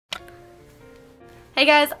Hey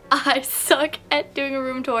guys, I suck at doing a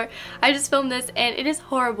room tour. I just filmed this and it is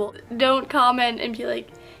horrible. Don't comment and be like,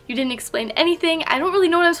 you didn't explain anything. I don't really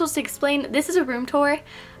know what I'm supposed to explain. This is a room tour.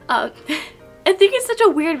 I think it's such a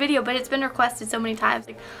weird video, but it's been requested so many times.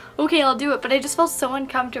 Like, okay, I'll do it, but I just felt so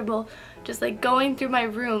uncomfortable just like going through my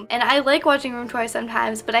room. And I like watching room tours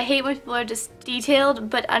sometimes, but I hate when people are just detailed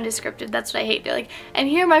but undescriptive. That's what I hate. They're like, and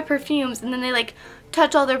here are my perfumes, and then they like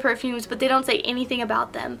touch all their perfumes, but they don't say anything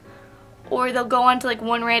about them. Or they'll go on to like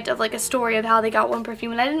one rant of like a story of how they got one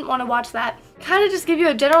perfume, and I didn't want to watch that. Kind of just give you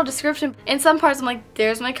a general description. In some parts I'm like,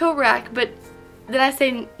 there's my coat rack, but then I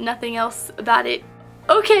say nothing else about it.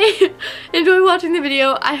 Okay, enjoy watching the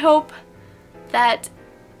video. I hope that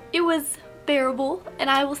it was bearable, and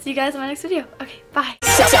I will see you guys in my next video. Okay, bye.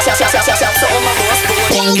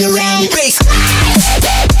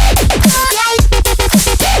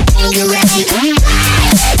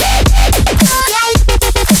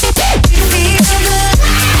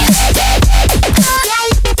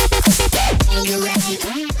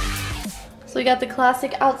 So we got the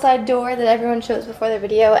classic outside door that everyone shows before their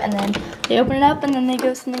video, and then they open it up and then they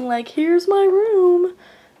go something like, here's my room.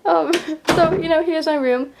 So, you know, here's my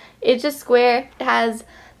room. It's just square. It has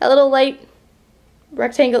that little light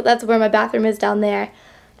rectangle. That's where my bathroom is, down there.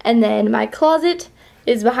 And then my closet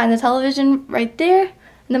is behind the television right there,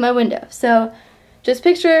 and then my window. So just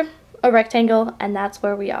picture a rectangle, and that's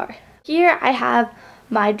where we are. Here I have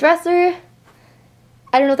my dresser.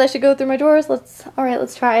 I don't know if I should go through my drawers. Alright,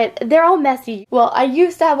 let's try it. They're all messy. Well, I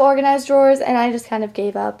used to have organized drawers and I just kind of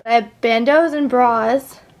gave up. I have bandeaus and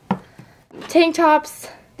bras, tank tops.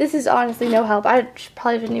 This is honestly no help. I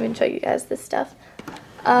probably shouldn't even show you guys this stuff.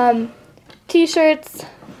 T-shirts,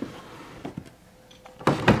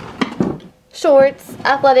 shorts,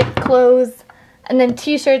 athletic clothes, and then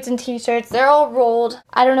t-shirts and t-shirts. They're all rolled.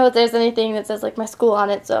 I don't know if there's anything that says like my school on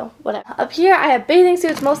it, so whatever. Up here I have bathing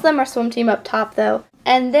suits. Most of them are swim team up top though.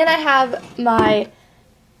 And then I have my,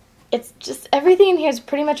 it's just, everything in here is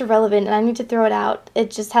pretty much irrelevant and I need to throw it out. It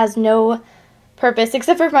just has no purpose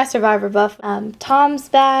except for my Survivor buff. Tom's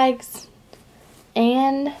bags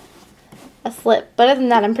and a slip. But other than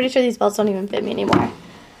that, I'm pretty sure these belts don't even fit me anymore.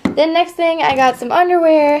 Then next thing, I got some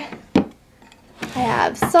underwear. I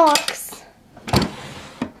have socks.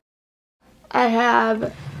 I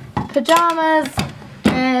have pajamas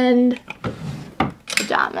and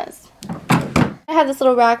pajamas. I have this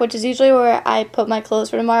little rack, which is usually where I put my clothes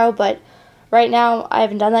for tomorrow, but right now I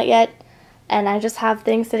haven't done that yet, and I just have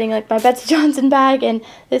things sitting like my Betsey Johnson bag and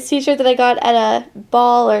this t-shirt that I got at a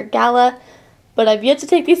ball or gala, but I've yet to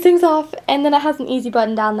take these things off, and then it has an easy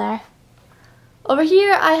button down there. Over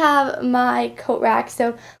here I have my coat rack,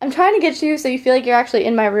 so I'm trying to get you so you feel like you're actually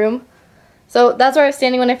in my room. So that's where I was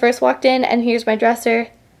standing when I first walked in, and here's my dresser,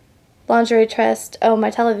 lingerie chest, oh, my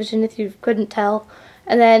television if you couldn't tell.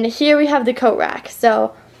 And then here we have the coat rack.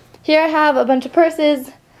 So here I have a bunch of purses.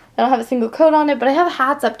 I don't have a single coat on it, but I have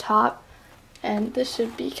hats up top. And this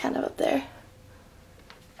should be kind of up there.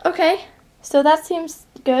 Okay, so that seems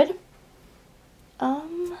good. I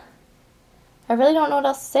really don't know what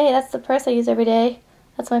else to say. That's the purse I use every day.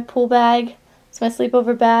 That's my pool bag. That's my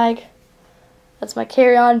sleepover bag. That's my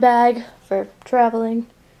carry-on bag for traveling.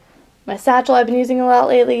 My satchel I've been using a lot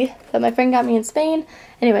lately that my friend got me in Spain.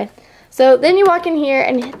 Anyway. So then you walk in here,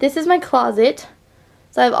 and this is my closet.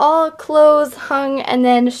 So I have all clothes hung, and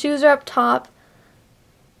then shoes are up top.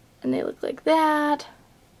 And they look like that.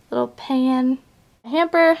 Little pan. A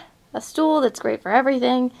hamper, a stool that's great for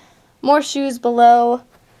everything. More shoes below.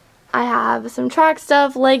 I have some track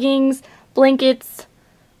stuff, leggings, blankets.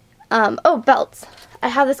 Oh, belts. I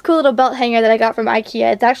have this cool little belt hanger that I got from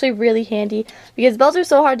IKEA. It's actually really handy because belts are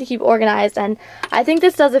so hard to keep organized, and I think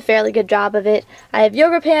this does a fairly good job of it. I have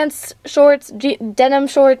yoga pants, shorts, denim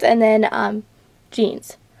shorts, and then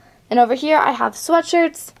jeans. And over here I have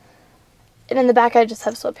sweatshirts, and in the back I just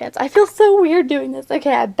have sweatpants. I feel so weird doing this. Okay,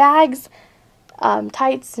 I have bags,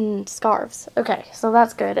 tights, and scarves. Okay, so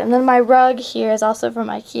that's good. And then my rug here is also from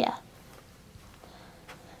IKEA.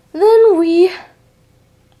 Then we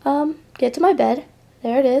get to my bed.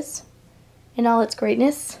 There it is, in all its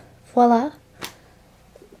greatness. Voila.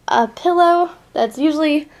 A pillow, that's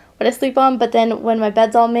usually what I sleep on, but then when my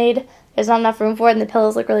bed's all made, there's not enough room for it and the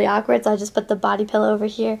pillows look really awkward, so I just put the body pillow over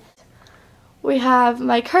here. We have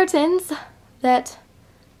my curtains that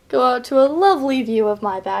go out to a lovely view of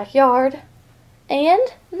my backyard. And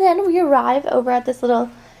then we arrive over at this little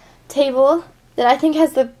table that I think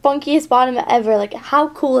has the funkiest bottom ever. Like, how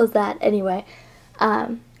cool is that anyway?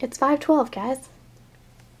 It's 512, guys.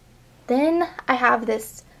 Then I have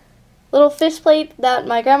this little fish plate that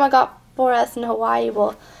my grandma got for us in Hawaii.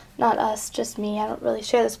 Well, not us, just me. I don't really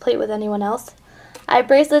share this plate with anyone else. I have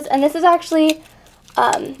bracelets, and this is actually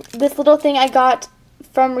this little thing I got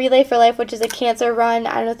from Relay for Life, which is a cancer run.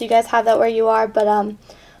 I don't know if you guys have that where you are, but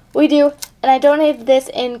we do. And I donated this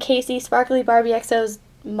in Casey, Sparkly Barbie XO's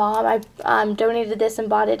mom. I donated this and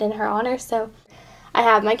bought it in her honor. So I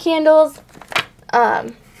have my candles.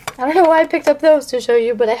 I don't know why I picked up those to show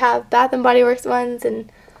you, but I have Bath & Body Works ones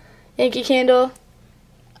and Yankee Candle.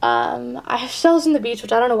 I have shells in the beach,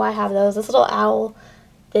 which I don't know why I have those. This little owl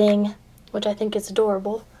thing, which I think is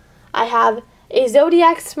adorable. I have a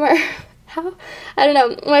Zodiac Smurf. I don't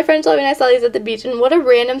know. My friend told me I saw these at the beach, and what a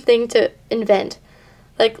random thing to invent.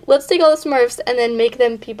 Like, let's take all the Smurfs and then make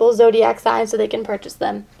them people's Zodiac signs so they can purchase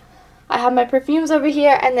them. I have my perfumes over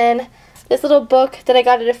here, and then this little book that I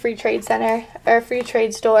got at a free trade center, or a free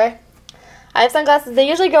trade store. I have sunglasses. They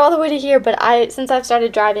usually go all the way to here, but since I've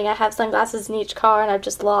started driving, I have sunglasses in each car, and I've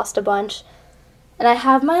just lost a bunch. And I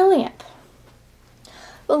have my lamp.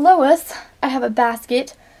 Below us, I have a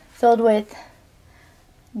basket filled with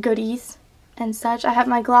goodies and such. I have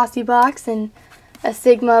my glossy box and a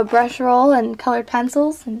Sigma brush roll and colored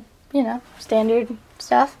pencils and, you know, standard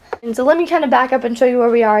stuff. And so let me kind of back up and show you where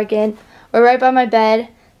we are again. We're right by my bed.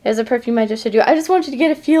 There's a perfume I just showed you. I just want you to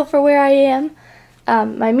get a feel for where I am.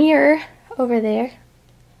 My mirror over there.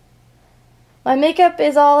 My makeup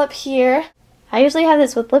is all up here. I usually have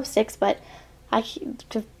this with lipsticks, but I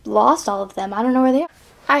lost all of them. I don't know where they are.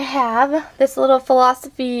 I have this little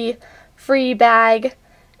Philosophy free bag,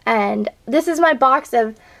 and this is my box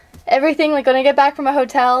of everything. Like when I get back from a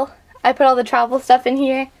hotel, I put all the travel stuff in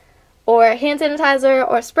here, or hand sanitizer,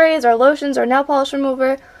 or sprays, or lotions, or nail polish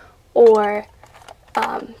remover, or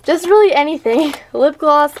just really anything. Lip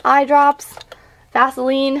gloss, eye drops,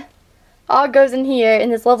 Vaseline, all goes in here in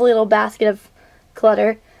this lovely little basket of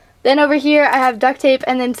clutter. Then over here I have duct tape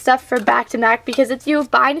and then stuff for back to MAC, because if you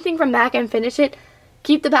buy anything from MAC and finish it,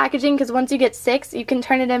 keep the packaging, because once you get 6, you can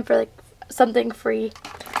turn it in for like something free.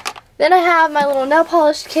 Then I have my little nail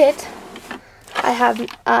polish kit. I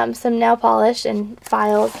have some nail polish and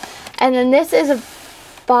files. And then this is a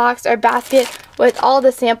box or basket with all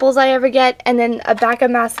the samples I ever get, and then a backup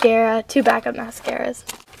mascara, 2 backup mascaras.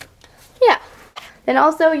 Yeah. Then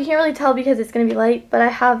also, you can't really tell because it's going to be light, but I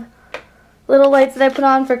have little lights that I put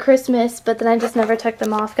on for Christmas, but then I just never took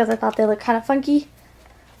them off because I thought they looked kind of funky.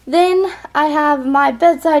 Then I have my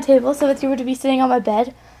bedside table, so if you were to be sitting on my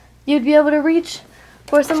bed, you'd be able to reach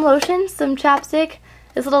for some lotion, some chapstick,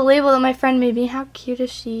 this little label that my friend made me. How cute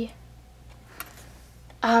is she?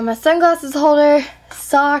 A sunglasses holder,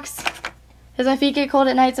 socks, because my feet get cold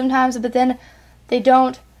at night sometimes, but then they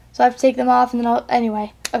don't, so I have to take them off, and then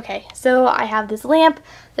anyway. Okay, so I have this lamp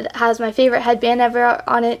that has my favorite headband ever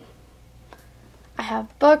on it. I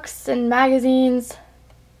have books and magazines.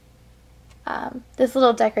 This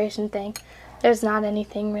little decoration thing. There's not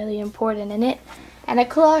anything really important in it. And a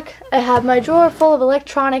clock. I have my drawer full of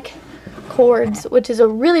electronic cords, which is a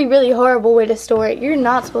really, really horrible way to store it. You're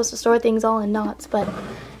not supposed to store things all in knots, but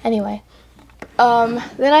anyway.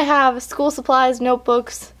 Then I have school supplies,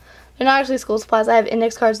 notebooks. They're not actually school supplies. I have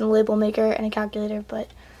index cards and a label maker and a calculator, but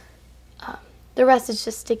the rest is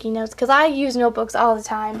just sticky notes because I use notebooks all the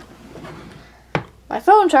time. My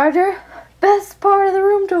phone charger, best part of the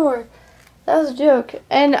room tour. That was a joke.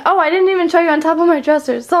 And oh, I didn't even show you on top of my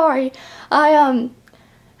dresser. Sorry. I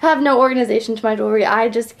have no organization to my jewelry. I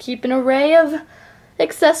just keep an array of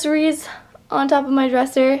accessories on top of my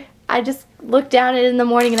dresser. I just look down at it in the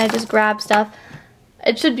morning and I just grab stuff.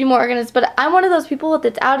 It should be more organized, but I'm one of those people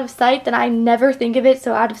that's out of sight that I never think of it,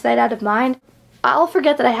 so out of sight, out of mind. I'll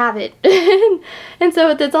forget that I have it. And so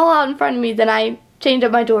if it's all out in front of me, then I change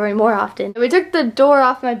up my jewelry more often. We took the door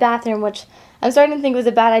off my bathroom, which I'm starting to think was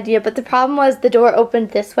a bad idea, but the problem was the door opened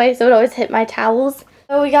this way, so it always hit my towels.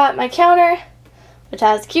 So we got my counter, which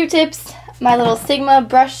has Q-tips, my little Sigma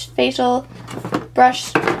brush, facial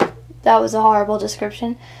brush, that was a horrible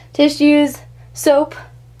description, tissues, soap,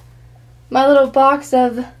 my little box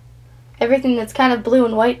of everything that's kind of blue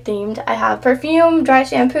and white themed. I have perfume, dry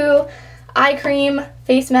shampoo, eye cream,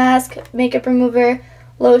 face mask, makeup remover,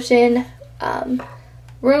 lotion,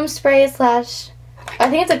 room spray slash, I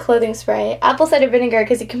think it's a clothing spray, apple cider vinegar,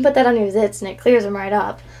 because you can put that on your zits and it clears them right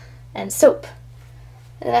up, and soap.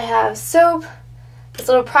 And then I have soap, this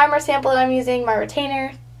little primer sample that I'm using, my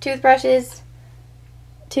retainer, toothbrushes,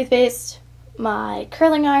 toothpaste, my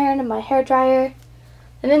curling iron, and my hair dryer.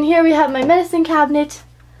 And then here we have my medicine cabinet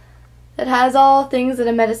that has all things that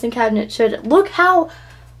a medicine cabinet should. Look how,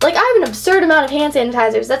 like, I have an absurd amount of hand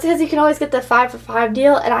sanitizers. That's because you can always get the 5 for 5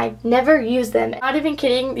 deal, and I never use them. Not even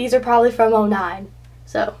kidding, these are probably from '09.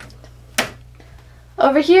 So,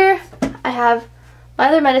 over here, I have my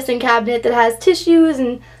other medicine cabinet that has tissues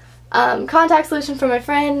and contact solution for my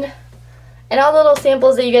friend, and all the little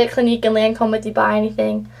samples that you get at Clinique and Lancome if you buy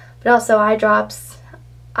anything, but also eye drops,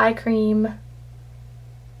 eye cream,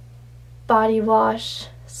 body wash,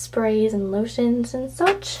 sprays and lotions and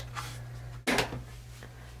such.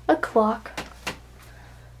 A clock.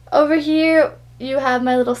 Over here you have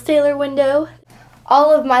my little sailor window.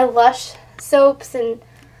 All of my Lush soaps and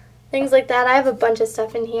things like that. I have a bunch of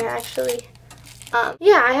stuff in here actually.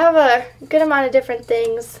 Yeah, I have a good amount of different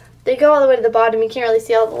things. They go all the way to the bottom. You can't really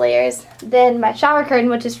see all the layers. Then my shower curtain,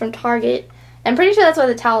 which is from Target. I'm pretty sure that's where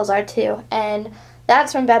the towels are too. And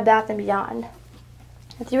that's from Bed Bath & Beyond.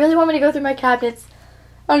 If you really want me to go through my cabinets,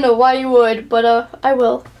 I don't know why you would, but I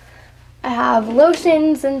will. I have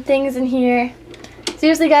lotions and things in here.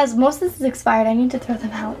 Seriously guys, most of this is expired. I need to throw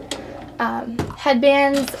them out.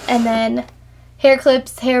 Headbands, and then hair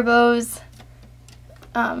clips, hair bows,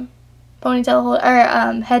 ponytail holder,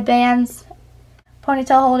 or headbands,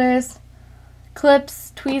 ponytail holders,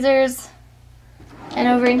 clips, tweezers, and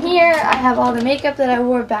over in here I have all the makeup that I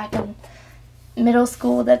wore back in middle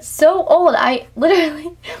school that's so old.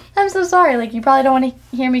 I'm so sorry. Like, you probably don't want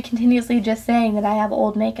to hear me continuously just saying that I have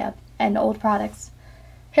old makeup and old products.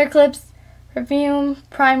 Hair clips, perfume,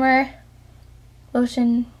 primer,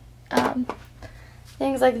 lotion,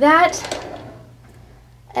 things like that.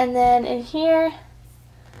 And then in here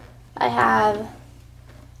I have,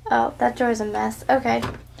 oh, that drawer's a mess. Okay.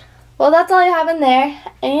 Well, that's all I have in there.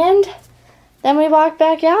 And then we walk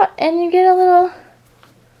back out and you get a little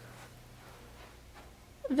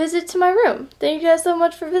visit to my room. Thank you guys so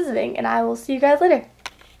much for visiting, and I will see you guys later.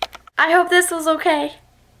 I hope this was okay.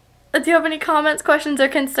 If you have any comments, questions, or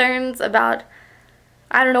concerns about,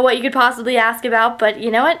 I don't know what you could possibly ask about, but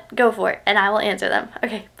you know what? Go for it, and I will answer them.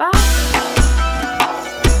 Okay, bye!